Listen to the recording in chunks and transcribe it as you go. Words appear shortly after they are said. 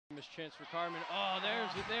famous chance for Carmen. Oh, there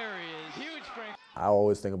he is. Huge Frank. I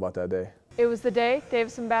always think about that day. It was the day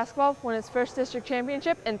Davison basketball won its first district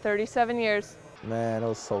championship in 37 years. Man, it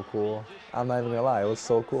was so cool. I'm not even gonna lie, it was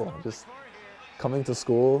so cool. Just coming to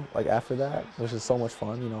school, like after that, it was just so much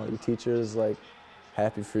fun. You know, your teachers like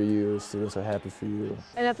happy for you, students are happy for you.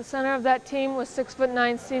 And at the center of that team was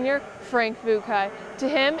 6'9" senior Frank Vukai. To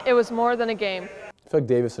him, it was more than a game. I feel like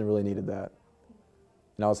Davison really needed that.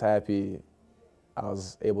 And I was happy I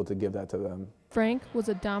was able to give that to them. Frank was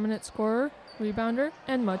a dominant scorer, rebounder,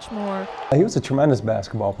 and much more. He was a tremendous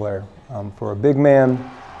basketball player. For a big man,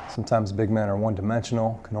 sometimes big men are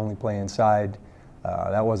one-dimensional, can only play inside.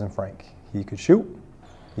 That wasn't Frank. He could shoot,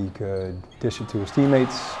 he could dish it to his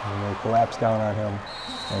teammates when they collapsed down on him,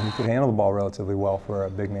 and he could handle the ball relatively well for a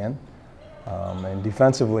big man. And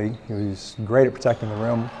defensively, he was great at protecting the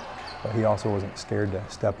rim, but he also wasn't scared to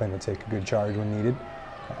step in and take a good charge when needed.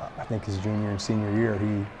 I think his junior and senior year,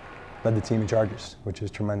 he led the team in charges, which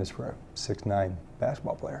is tremendous for a 6'9"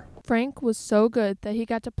 basketball player. Frank was so good that he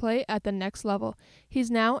got to play at the next level. He's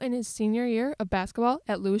now in his senior year of basketball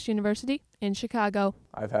at Lewis University in Chicago.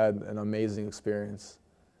 I've had an amazing experience.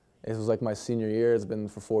 It was like my senior year. It's been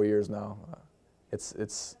for 4 years now.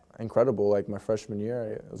 It's incredible. Like my freshman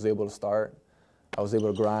year, I was able to start. I was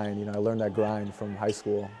able to grind. You know, I learned that grind from high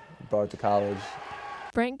school, brought it to college.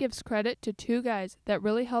 Frank gives credit to two guys that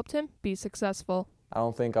really helped him be successful. I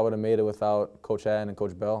don't think I would have made it without Coach Adden and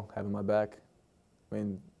Coach Bell having my back. I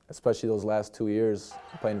mean, especially those last 2 years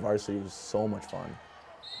playing varsity was so much fun.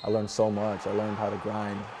 I learned so much. I learned how to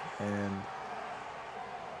grind, and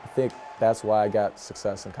I think that's why I got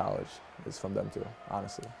success in college, is from them too,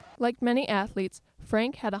 honestly. Like many athletes,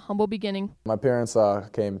 Frank had a humble beginning. My parents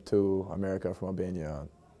came to America from Albania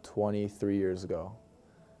 23 years ago.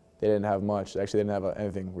 They didn't have much. Actually, they didn't have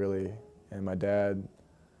anything really. And my dad,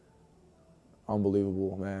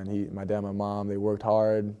 unbelievable, man. My dad and my mom, they worked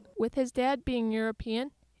hard. With his dad being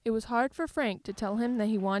European, it was hard for Frank to tell him that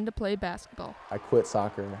he wanted to play basketball. I quit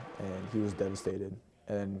soccer, and he was devastated.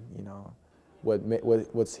 And you know,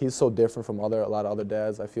 he's so different from a lot of other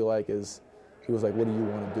dads, I feel like, is he was like, "What do you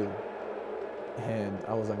want to do?" And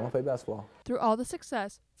I was like, "I want to play basketball." Through all the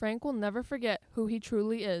success, Frank will never forget who he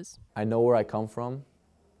truly is. I know where I come from,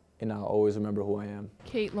 and I'll always remember who I am.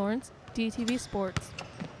 Kate Lawrence, DTV Sports.